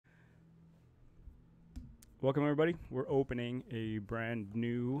Welcome everybody. We're opening a brand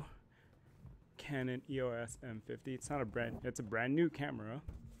new Canon EOS M50. It's a brand new camera,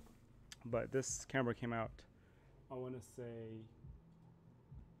 but this camera came out, I want to say,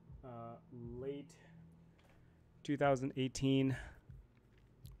 late 2018.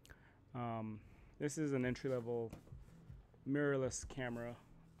 This is an entry-level mirrorless camera.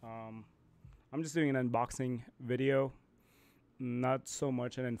 I'm just doing an unboxing video, not so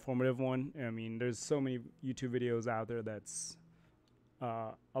much an informative one. I mean, there's so many YouTube videos out there that's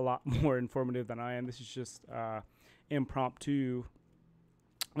a lot more informative than I am. This is just impromptu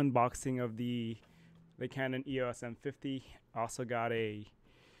unboxing of the Canon EOS M50. Also got a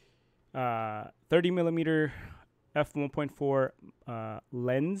 30mm F1.4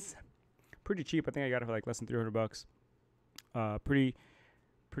 lens. Pretty cheap. I think I got it for like less than $300.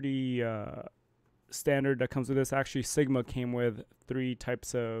 Pretty standard that comes with this. Actually, Sigma came with 3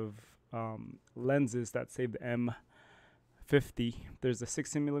 types of lenses that save the M50. There's a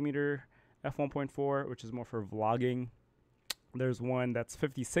 16mm f1.4, which is more for vlogging. There's one that's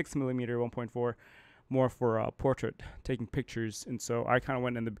 56mm 1.4, more for portrait, taking pictures. And so I kind of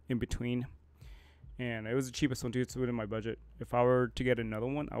went in between, and it was the cheapest one too. It's within my budget. If I were to get another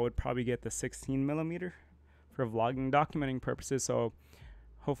one, I would probably get the 16mm for vlogging, documenting purposes. So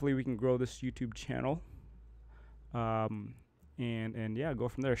hopefully we can grow this YouTube channel, and yeah, go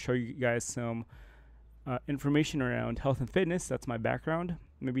from there. Show you guys some information around health and fitness. That's my background.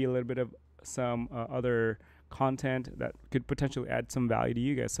 Maybe a little bit of some other content that could potentially add some value to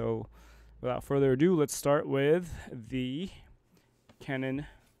you guys. So without further ado, let's start with the Canon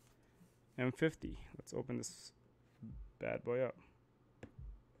M50. Let's open this bad boy up.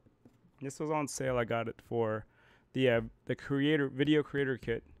 This was on sale. I got it for the video creator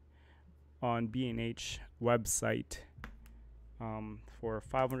kit on B&H website for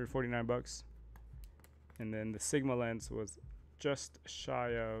 $549, and then the Sigma lens was just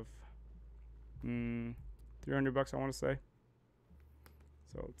shy of $300, I want to say.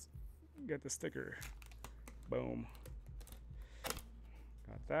 So let's get the sticker. Boom.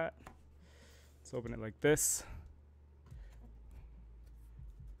 Got that. Let's open it like this.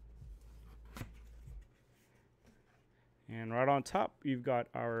 And right on top, you've got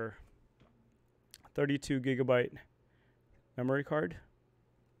our 32GB memory card.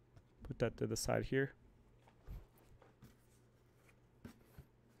 Put that to the side here.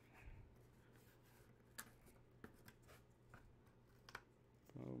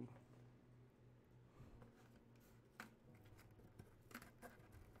 Boom.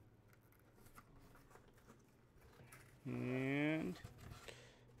 And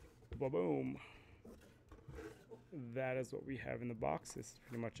boom. That is what we have in the box. It's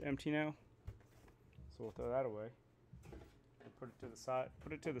pretty much empty now, so we'll throw that away and put it to the side.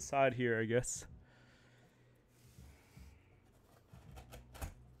 Put it to the side here, I guess.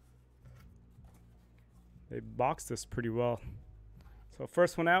 They boxed this pretty well. So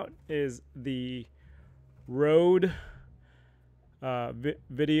first one out is the Rode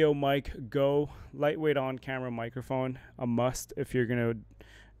Video Mic Go lightweight on-camera microphone. A must if you're gonna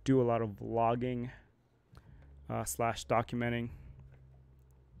do a lot of vlogging slash documenting.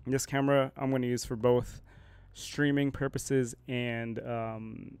 This camera I'm going to use for both streaming purposes and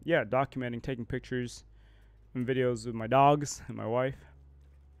yeah, documenting, taking pictures and videos with my dogs and my wife.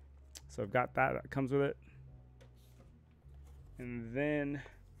 So I've got that comes with it. And then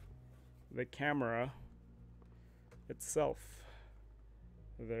the camera itself,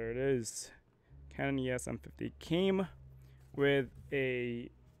 there it is. Canon EOS M50 came with a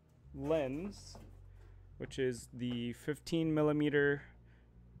lens, which is the 15mm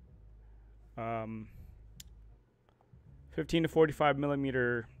 15 to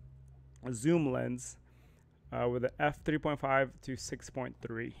 45mm zoom lens with an f3.5 to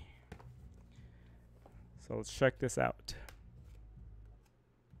 6.3. So let's check this out.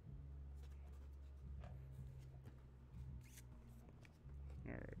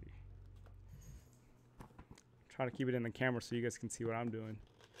 Alrighty. Try to keep it in the camera so you guys can see what I'm doing.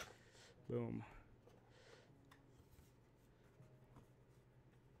 Boom.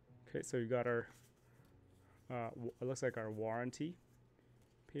 Okay, so you got our, it looks like our warranty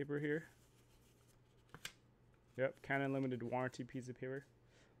paper here. Yep, Canon limited warranty piece of paper.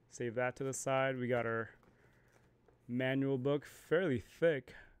 Save that to the side. We got our manual book, fairly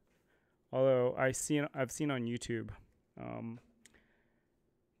thick. Although I've seen on YouTube,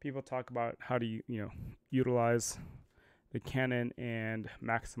 people talk about how to utilize the Canon and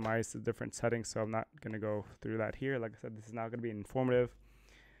maximize the different settings. So I'm not gonna go through that here. Like I said, this is not gonna be informative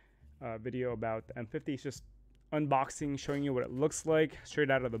video about the M50. It's just unboxing, showing you what it looks like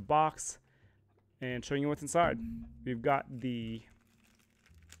straight out of the box, and showing you what's inside. We've got the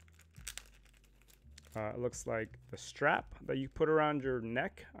it looks like the strap that you put around your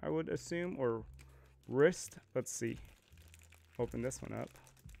neck, I would assume, or wrist. Let's see. Open this one up.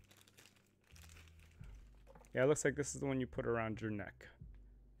 Yeah, it looks like this is the one you put around your neck.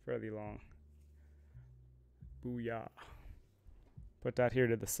 Fairly long. Booyah. Put that here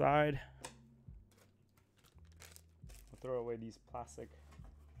to the side. I'll throw away these plastic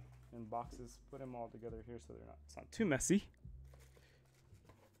in boxes. Put them all together here so it's not too messy.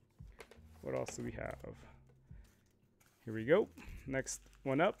 What else do we have? Here we go. Next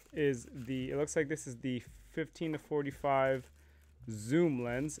one up is it looks like this is the 15 to 45 zoom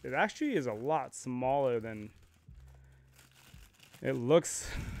lens. It actually is a lot smaller than it looks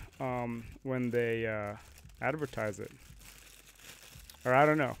when they advertise it. Or I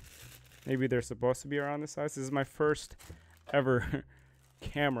don't know. Maybe they're supposed to be around this size. This is my first ever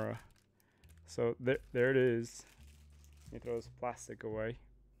camera. So there it is. Let me throw this plastic away.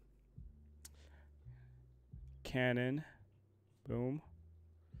 Canon. Boom.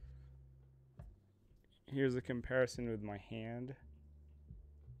 Here's a comparison with my hand.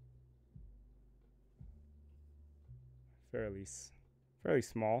 Fairly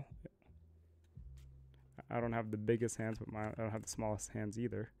small. I don't have the biggest hands, but I don't have the smallest hands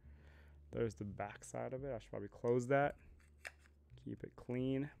either. There's the back side of it. I should probably close that. Keep it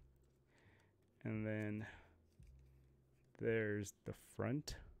clean. And then there's the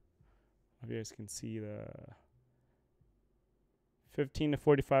front. You guys can see the 15 to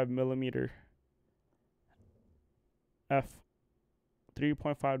 45 millimeter f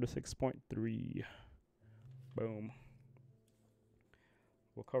 3.5 to 6.3. Boom.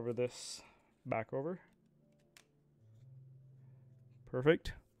 We'll cover this back over.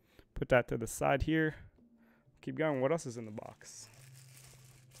 Perfect. Put that to the side here. Keep going. What else is in the box?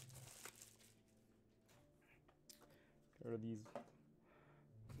 Get rid of these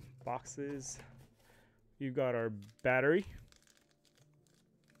boxes. You've got our battery.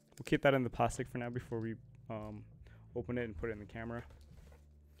 We'll keep that in the plastic for now before we open it and put it in the camera.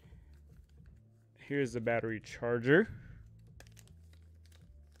 Here's the battery charger.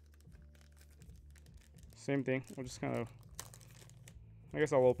 Same thing. We'll just kind of, I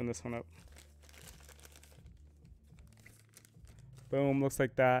guess I'll open this one up. Boom, looks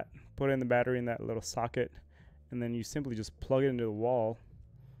like that. Put in the battery in that little socket, and then you simply just plug it into the wall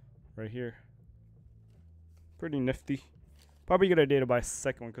right here. Pretty nifty. Probably a good idea to buy a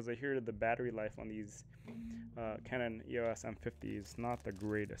second one because I hear the battery life on these Canon EOS M50 is not the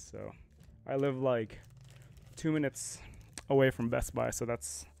greatest. So I live like 2 minutes away from Best Buy, so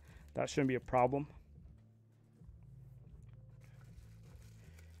that shouldn't be a problem.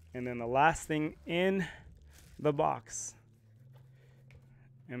 And then the last thing in the box,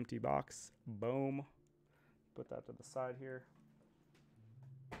 empty box, boom. Put that to the side here.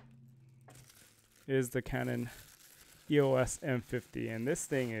 Is the Canon EOS M50, and this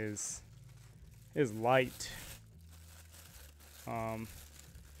thing is light. I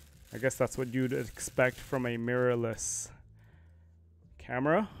guess that's what you'd expect from a mirrorless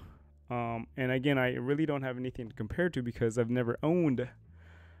camera. And again, I really don't have anything to compare to because I've never owned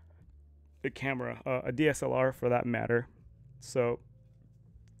a camera, a DSLR for that matter. So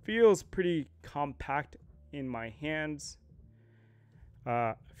feels pretty compact in my hands.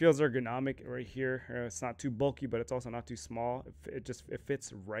 Feels ergonomic right here. It's not too bulky, but it's also not too small. It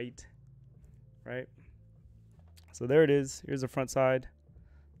fits right. So there it is. Here's the front side.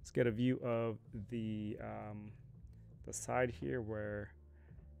 Let's get a view of the side here where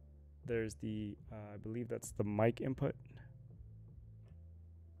there's the I believe that's the mic input.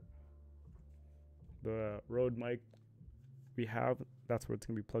 The Rode mic we have, that's where it's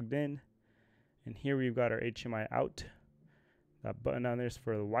going to be plugged in. And here we've got our HDMI out. That button down there is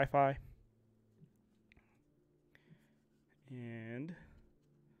for the Wi-Fi. And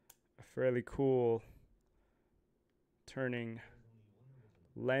a fairly cool turning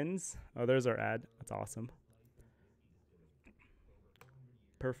lens. Oh, there's our ad. That's awesome.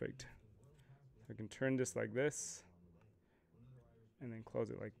 Perfect. I can turn this like this and then close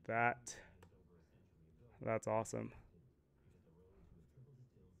it like that. That's awesome.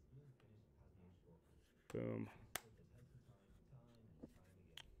 Boom.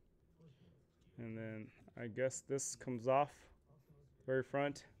 And then I guess this comes off very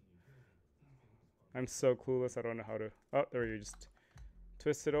front. I'm so clueless. I don't know how to. Oh, there you just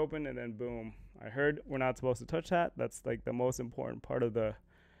twist it open and then boom. I heard we're not supposed to touch that. That's like the most important part of the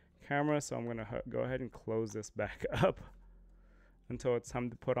camera. So I'm going to go ahead and close this back up until it's time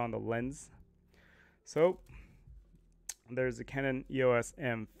to put on the lens. So There's the Canon EOS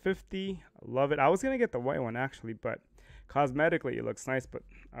M50. I love it. I was gonna get the white one actually, but cosmetically it looks nice. But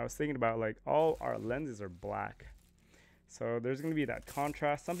I was thinking about like all our lenses are black, so there's gonna be that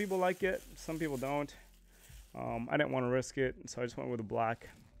contrast. Some people like it, some people don't. I didn't want to risk it, so I just went with the black.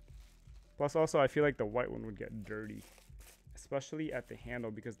 Plus, also I feel like the white one would get dirty, especially at the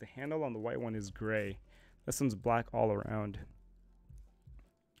handle, because the handle on the white one is gray. This one's black all around.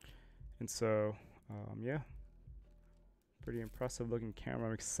 And so, yeah. Pretty impressive looking camera.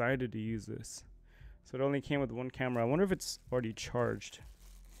 I'm excited to use this. So it only came with one camera. I wonder if it's already charged.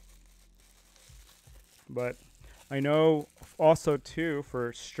 But I know also too,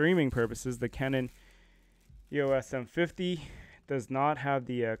 for streaming purposes, the Canon EOS M50 does not have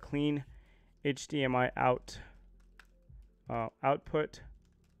the clean HDMI output.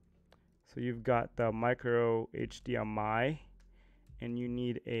 So you've got the micro HDMI, and you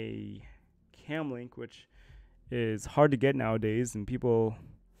need a cam link, which is hard to get nowadays, and people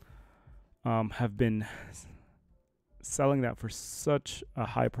have been selling that for such a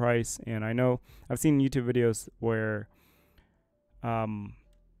high price. And I know I've seen YouTube videos where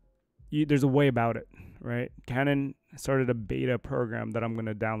there's a way about it, right? Canon started a beta program that I'm going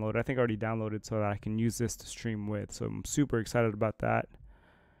to download. I think I already downloaded so that I can use this to stream with. So I'm super excited about that.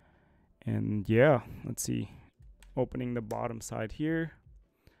 And yeah, let's see. Opening the bottom side here.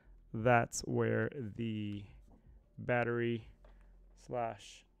 That's where the battery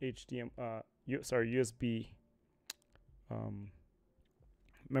slash USB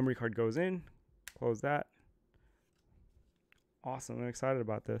memory card goes in. Close that. Awesome. I'm excited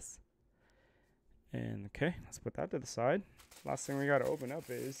about this. And okay, let's put that to the side. Last thing we got to open up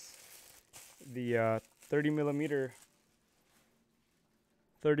is the 30 millimeter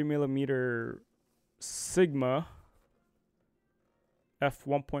Sigma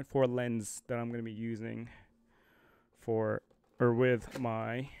F1.4 lens that I'm going to be using with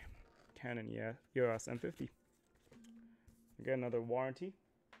my Canon EOS M50. Again, another warranty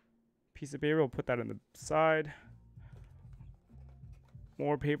piece of paper. We'll put that on the side.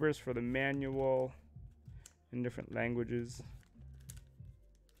 More papers for the manual in different languages.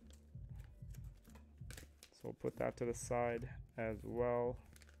 So we'll put that to the side as well.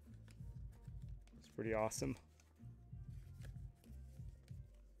 It's pretty awesome.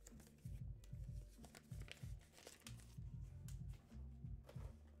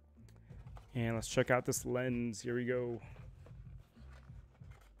 And let's check out this lens. Here we go.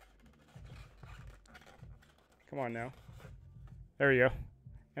 Come on now. There we go.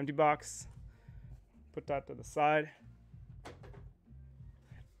 Empty box. Put that to the side.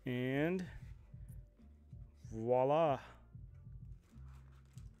 And voila.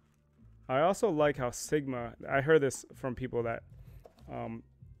 I also like how Sigma, I heard this from people that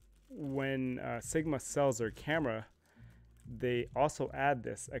when Sigma sells their camera, they also add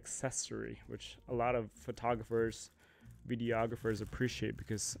this accessory, which a lot of photographers, videographers appreciate,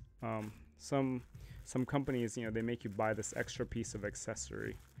 because some companies, they make you buy this extra piece of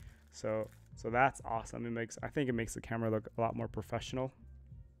accessory. So that's awesome. I think it makes the camera look a lot more professional.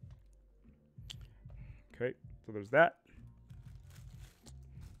 Okay, so there's that.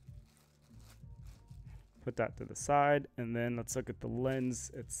 Put that to the side, and then let's look at the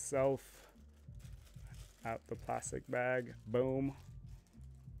lens itself. Out the plastic bag. Boom.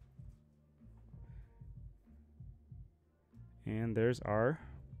 And there's our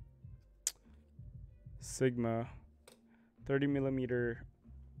Sigma 30 millimeter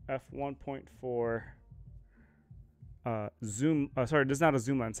f1.4 zoom. Sorry, this is not a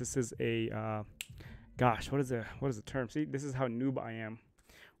zoom lens. This is a gosh, what is the term? See, this is how noob I am.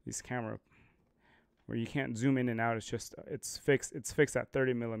 This camera, where you can't zoom in and out. It's just it's fixed at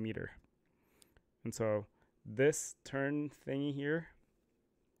 30 millimeter. And so this turn thingy here,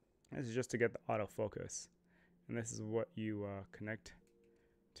 this is just to get the autofocus. And this is what you connect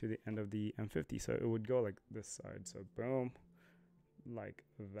to the end of the M50. So it would go like this side. So boom, like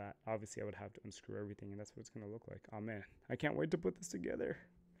that. Obviously, I would have to unscrew everything, and that's what it's going to look like. Oh, man. I can't wait to put this together.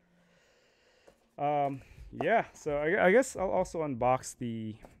 Yeah, so I guess I'll also unbox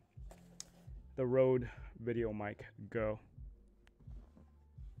the Rode Video Mic Go.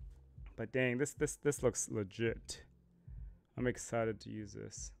 But dang, this looks legit. I'm excited to use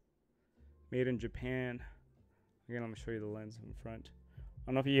this. Made in Japan. Again, let me show you the lens in front. I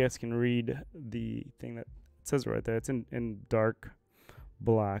don't know if you guys can read the thing that it says right there. It's in dark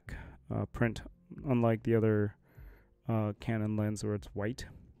black print, unlike the other Canon lens where it's white.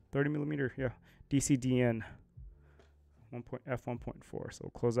 30 millimeter, yeah. DC DN F1.4. So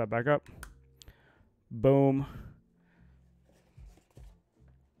we'll close that back up. Boom.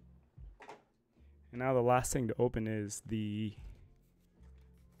 And now the last thing to open is the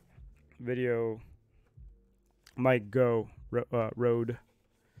Video Mic Go Rode.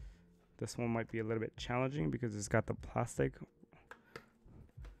 This one might be a little bit challenging because it's got the plastic.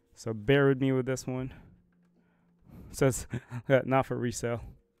 So bear with me with this one. It says not for resale.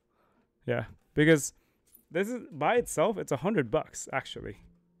 Yeah, because this is by itself, it's $100 actually.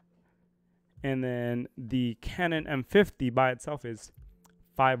 And then the Canon M50 by itself is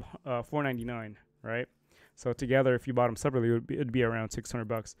 $499, right? So together, if you bought them separately, it'd be around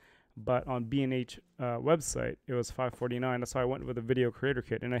 $600. But on B&H website, it was $549. That's why I went with the video creator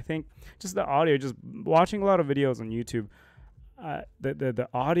kit. And I think just the audio, just watching a lot of videos on YouTube, the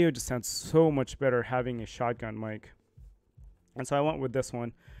audio just sounds so much better having a shotgun mic. And so I went with this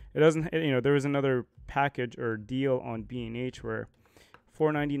one. It doesn't, you know, there was another package or deal on B&H where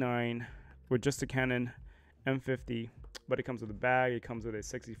 $499 with just a Canon M50, but it comes with a bag. It comes with a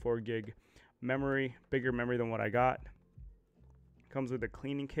 64 gig memory, bigger memory than what I got. Comes with a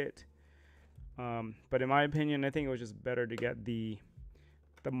cleaning kit. But in my opinion, I think it was just better to get the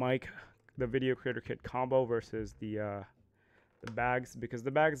mic, the video creator kit combo versus the bags, because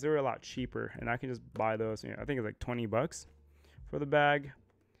the bags, they're a lot cheaper and I can just buy those. You know, I think it's like $20 for the bag.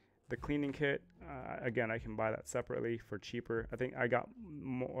 The cleaning kit, again, I can buy that separately for cheaper. I think I got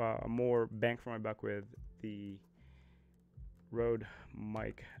more bang for my buck with the Rode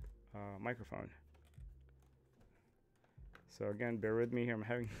mic microphone. So again, bear with me here. I'm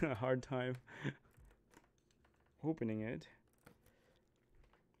having a hard time opening it.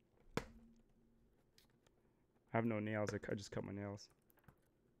 I have no nails. I just cut my nails.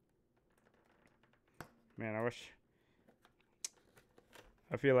 Man,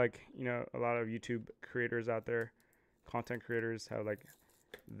 I feel like, you know, a lot of YouTube creators out there, content creators, have like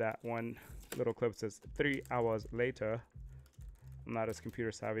that one little clip that says 3 hours later. I'm not as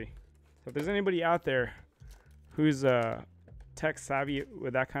computer savvy. So if there's anybody out there who's tech savvy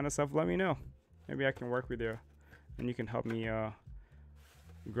with that kind of stuff, let me know. Maybe I can work with you and you can help me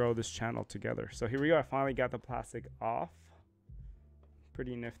grow this channel together. So here we go. I finally got the plastic off.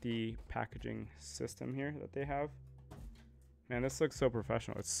 Pretty nifty packaging system here that they have. Man, this looks so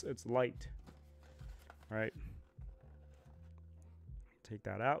professional. It's light, right? Take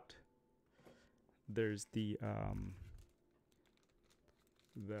that out. There's the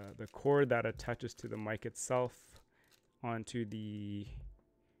cord that attaches to the mic itself onto the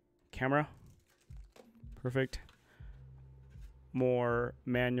camera. Perfect. More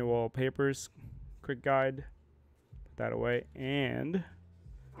manual papers, quick guide. Put that away, and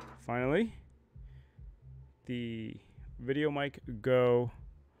finally, the Video Mic Go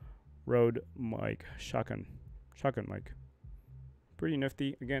Rode mic, shotgun mic. Pretty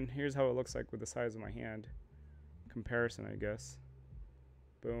nifty. Again, here's how it looks like with the size of my hand. Comparison, I guess.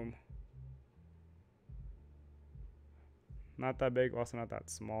 Boom. Not that big, also not that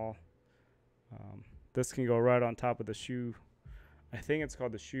small. This can go right on top of the shoe. I think it's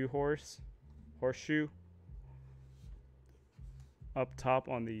called the horseshoe. Up top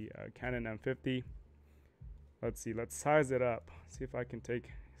on the Canon M50. Let's see, let's size it up. See if I can so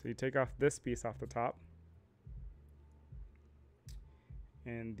you take off this piece off the top.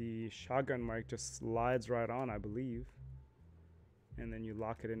 And the shotgun mic just slides right on, I believe. And then you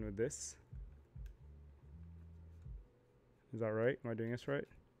lock it in with this. Is that right? Am I doing this right?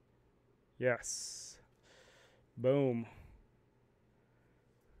 Yes. Boom.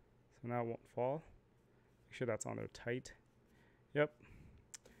 So now it won't fall. Make sure that's on there tight. Yep.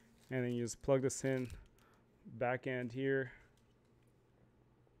 And then you just plug this in back end here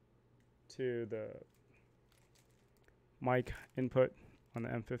to the mic input on the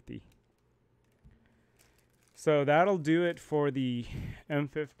M50. So that'll do it for the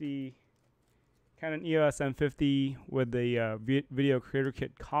M50, Canon EOS M50 with the video creator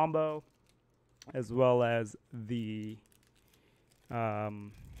kit combo, as well as the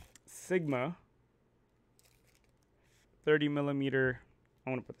Sigma 30mm. I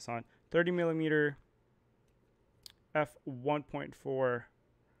want to put this on 30mm F1.4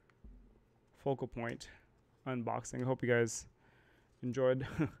 focal point unboxing. I hope you guys enjoyed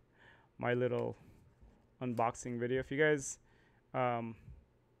my little unboxing video. If you guys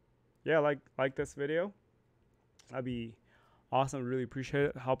like this video, that'd be awesome. Really appreciate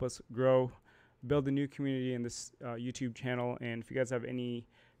it. Help us grow, build a new community in this YouTube channel. And if you guys have any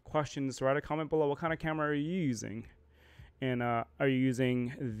questions, write a comment below. What kind of camera are you using? And are you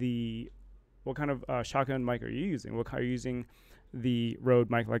using what kind of shotgun mic are you using? Are you using the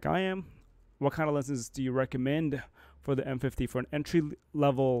Rode mic like I am? What kind of lenses do you recommend for the M50 for an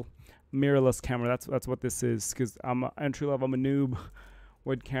entry-level mirrorless camera? That's what this is, because I'm an entry-level, I'm a noob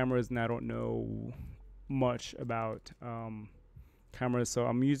with cameras, and I don't know much about cameras, so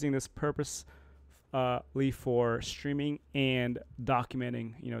I'm using this purposely for streaming and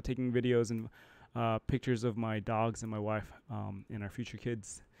documenting, taking videos and pictures of my dogs and my wife and our future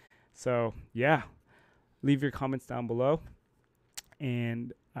kids. So yeah, leave your comments down below,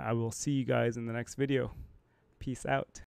 and I will see you guys in the next video. Peace out.